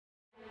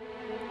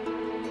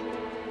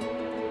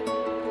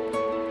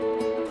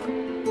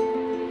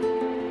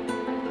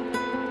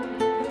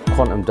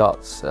quantum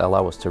dots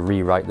allow us to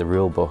rewrite the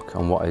rule book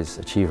on what is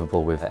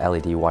achievable with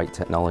LED white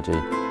technology.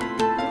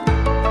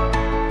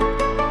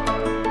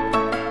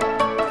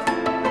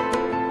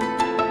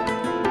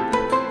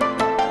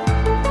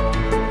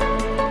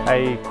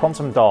 A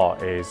quantum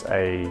dot is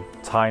a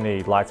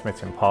tiny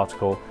light-emitting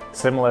particle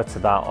similar to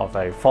that of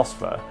a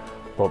phosphor,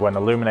 but when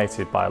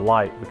illuminated by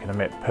light we can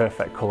emit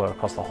perfect colour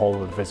across the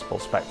whole of the visible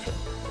spectrum.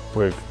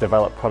 We've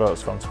developed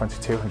products from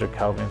 2200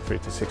 Kelvin through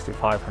to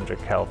 6500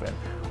 Kelvin,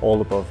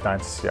 all above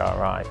 90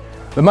 CRI.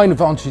 The main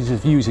advantages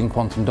of using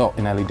quantum dot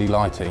in LED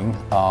lighting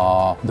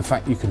are the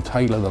fact you can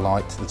tailor the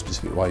light to the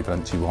specific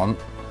wavelengths you want,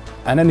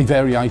 and any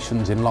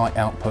variations in light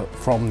output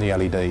from the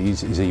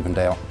LEDs is evened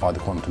out by the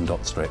quantum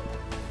dot strip.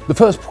 The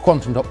first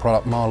quantum dot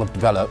product Marl have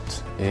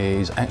developed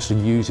is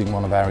actually using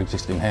one of our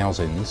existing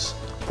housings,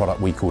 a product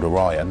we called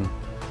Orion.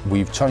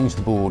 We've changed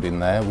the board in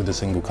there with a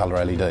single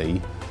colour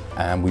LED,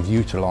 and we've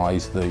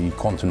utilised the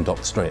quantum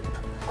dot strip.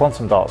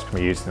 Quantum dots can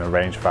be used in a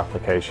range of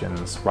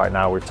applications. Right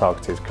now we've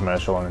targeted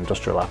commercial and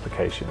industrial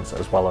applications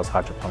as well as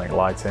hydroponic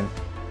lighting.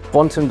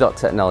 Quantum dot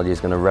technology is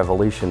going to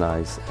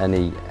revolutionise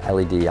any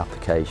LED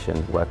application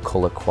where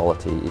colour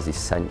quality is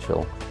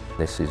essential.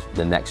 This is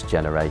the next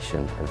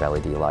generation of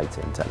LED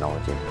lighting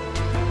technology.